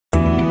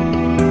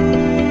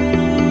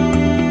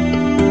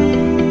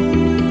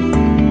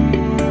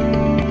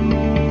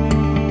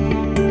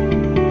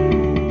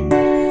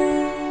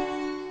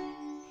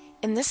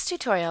this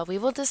tutorial, we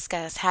will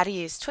discuss how to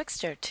use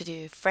Twixtor to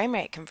do frame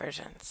rate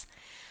conversions.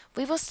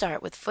 We will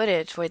start with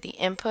footage where the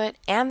input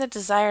and the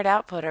desired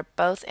output are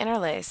both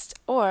interlaced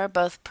or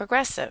both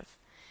progressive.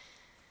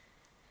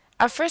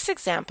 Our first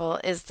example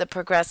is the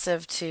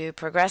progressive to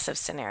progressive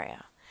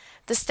scenario.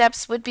 The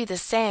steps would be the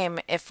same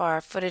if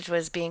our footage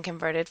was being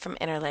converted from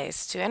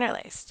interlaced to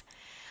interlaced.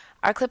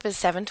 Our clip is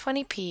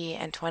 720p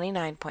and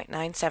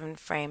 29.97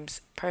 frames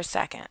per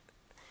second.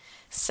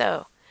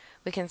 So,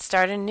 we can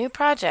start a new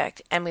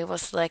project and we will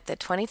select the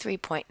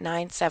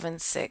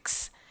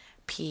 23.976p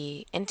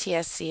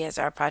NTSC as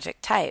our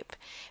project type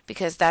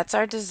because that's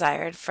our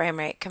desired frame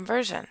rate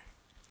conversion.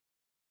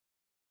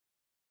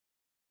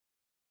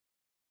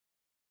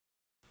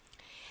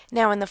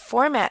 Now in the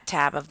Format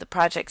tab of the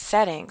project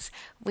settings,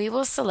 we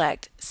will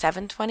select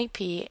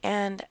 720p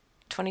and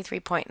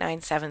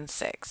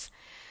 23.976.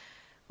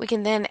 We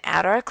can then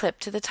add our clip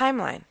to the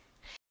timeline.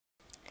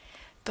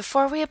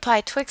 Before we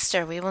apply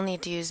Twixtor, we will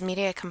need to use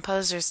Media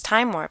Composer's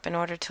time warp in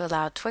order to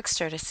allow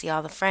Twixtor to see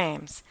all the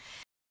frames.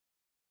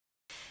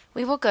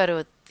 We will go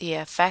to the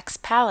Effects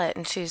palette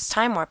and choose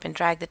Time Warp and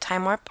drag the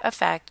time warp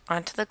effect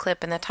onto the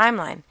clip in the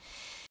timeline.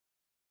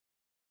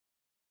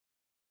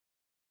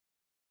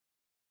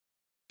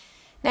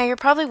 Now you're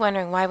probably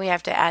wondering why we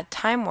have to add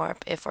time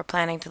warp if we're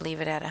planning to leave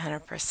it at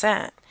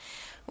 100%,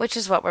 which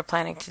is what we're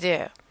planning to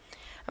do.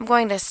 I'm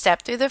going to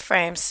step through the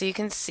frames so you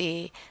can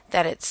see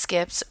that it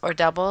skips or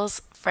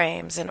doubles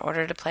frames in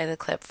order to play the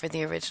clip for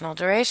the original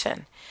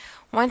duration.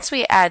 Once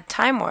we add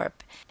time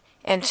warp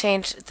and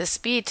change the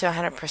speed to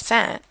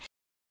 100%,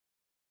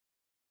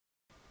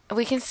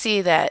 we can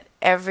see that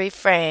every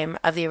frame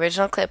of the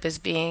original clip is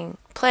being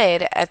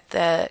played at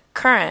the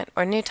current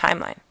or new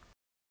timeline.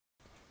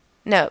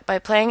 Note, by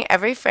playing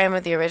every frame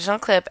of the original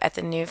clip at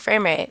the new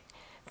frame rate,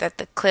 that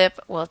the clip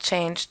will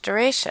change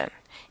duration.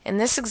 In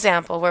this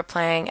example, we're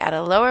playing at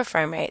a lower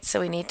frame rate,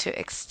 so we need to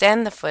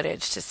extend the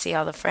footage to see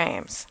all the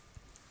frames.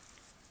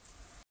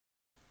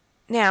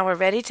 Now we're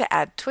ready to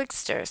add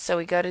Twixtor, so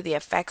we go to the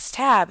Effects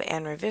tab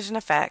and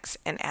revisionfx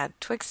and add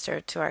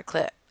Twixtor to our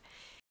clip.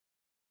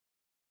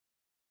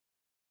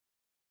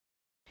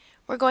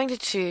 We're going to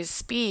choose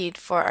Speed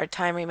for our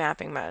time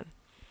remapping mode.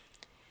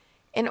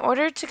 In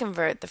order to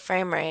convert the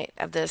frame rate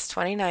of this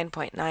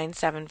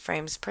 29.97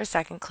 frames per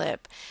second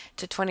clip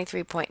to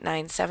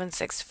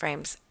 23.976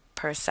 frames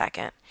per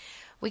second,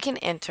 we can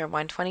enter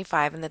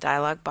 125 in the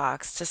dialog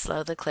box to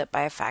slow the clip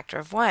by a factor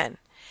of 1.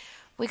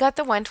 We got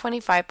the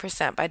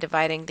 125% by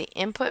dividing the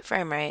input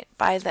frame rate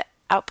by the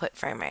output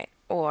frame rate,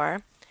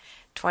 or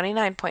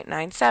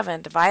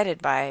 29.97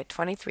 divided by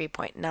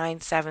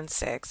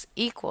 23.976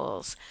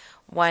 equals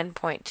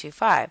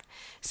 1.25,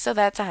 so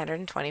that's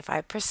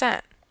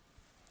 125%.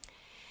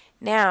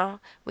 Now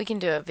we can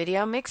do a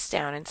video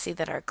mixdown and see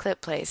that our clip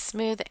plays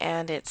smooth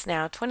and it's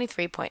now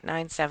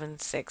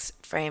 23.976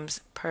 frames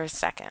per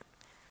second.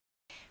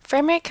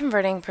 Frame rate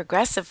converting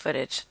progressive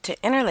footage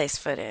to interlaced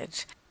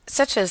footage,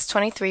 such as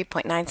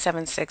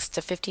 23.976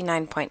 to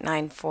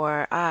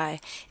 59.94i,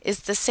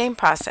 is the same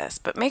process,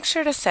 but make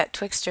sure to set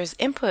Twixtor's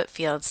input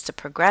fields to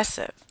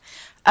progressive.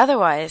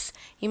 Otherwise,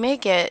 you may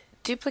get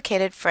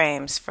duplicated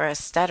frames for a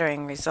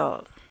stuttering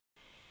result.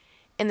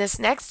 In this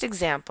next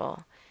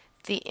example,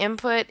 the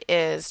input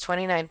is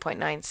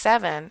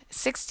 29.97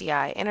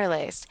 60i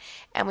interlaced,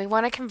 and we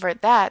want to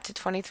convert that to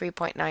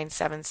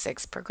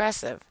 23.976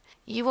 progressive.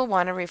 You will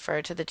want to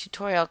refer to the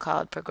tutorial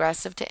called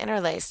Progressive to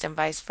Interlaced and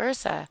Vice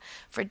Versa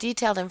for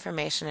detailed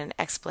information and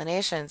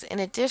explanations in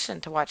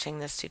addition to watching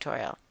this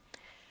tutorial.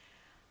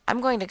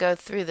 I'm going to go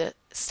through the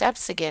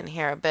steps again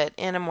here, but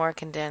in a more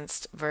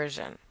condensed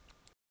version.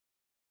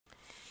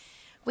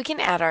 We can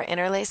add our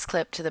interlaced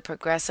clip to the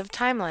progressive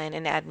timeline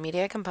and add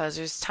Media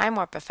Composer's time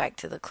warp effect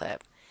to the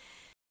clip.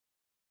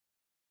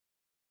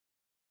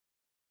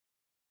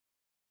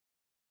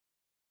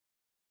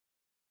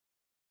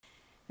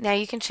 Now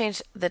you can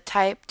change the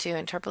type to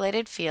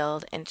interpolated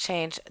field and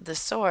change the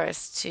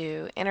source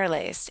to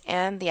interlaced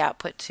and the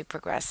output to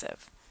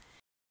progressive.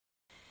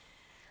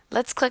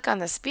 Let's click on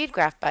the speed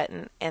graph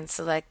button and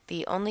select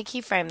the only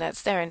keyframe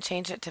that's there and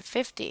change it to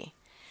 50.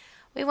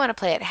 We want to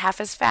play it half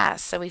as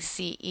fast so we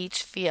see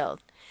each field.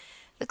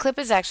 The clip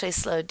is actually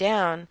slowed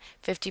down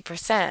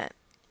 50%,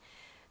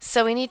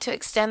 so we need to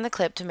extend the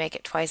clip to make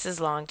it twice as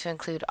long to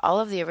include all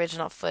of the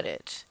original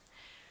footage.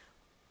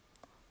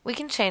 We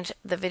can change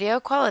the video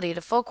quality to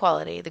full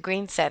quality, the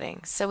green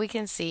setting, so we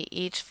can see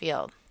each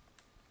field.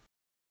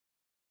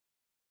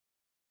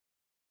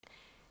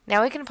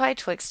 Now we can apply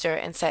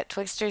Twixtor and set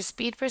Twixtor's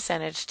speed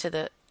percentage to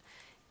the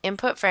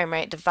input frame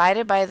rate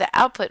divided by the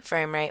output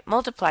frame rate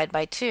multiplied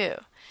by 2.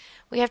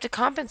 We have to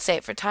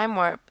compensate for time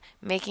warp,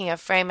 making a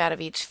frame out of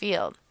each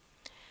field.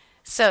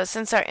 So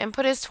since our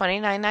input is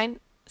 29.97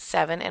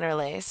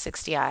 interlaced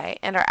 60i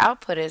and our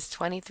output is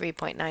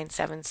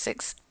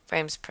 23.976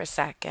 frames per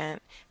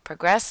second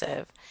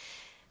progressive,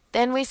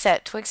 then we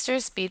set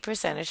Twixtor's speed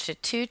percentage to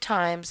 2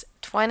 times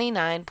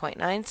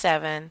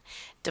 29.97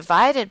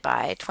 divided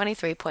by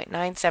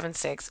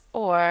 23.976,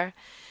 or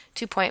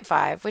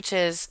 2.5, which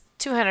is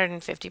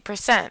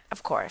 250%,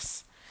 of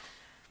course.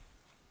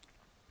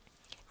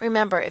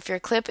 Remember, if your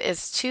clip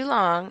is too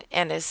long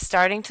and is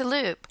starting to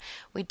loop,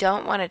 we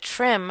don't want to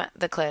trim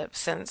the clip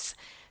since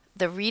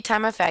the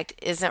retime effect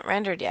isn't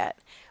rendered yet.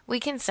 We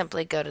can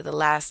simply go to the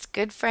last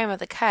good frame of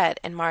the cut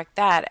and mark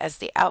that as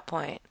the out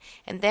point,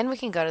 and then we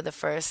can go to the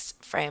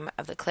first frame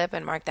of the clip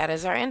and mark that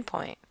as our end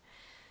point.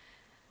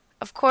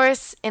 Of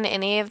course, in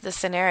any of the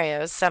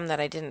scenarios, some that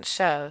I didn't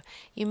show,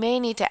 you may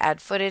need to add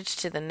footage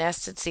to the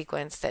nested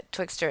sequence that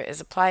Twixtor is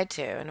applied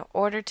to in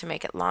order to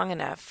make it long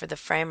enough for the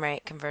frame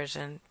rate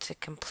conversion to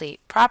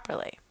complete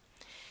properly.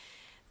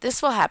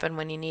 This will happen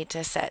when you need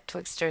to set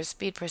Twixtor's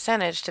speed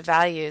percentage to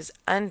values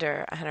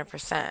under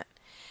 100%.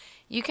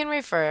 You can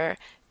refer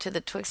to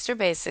the Twixtor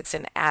Basics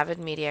and Avid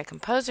Media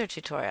Composer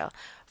tutorial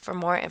for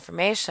more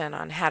information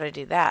on how to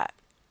do that.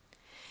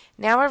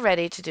 Now we're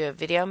ready to do a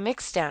video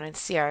mixdown and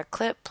see our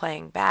clip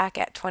playing back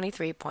at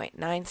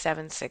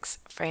 23.976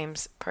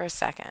 frames per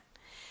second.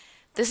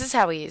 This is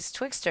how we use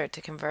Twixtor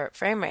to convert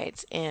frame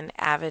rates in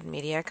Avid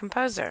Media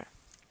Composer.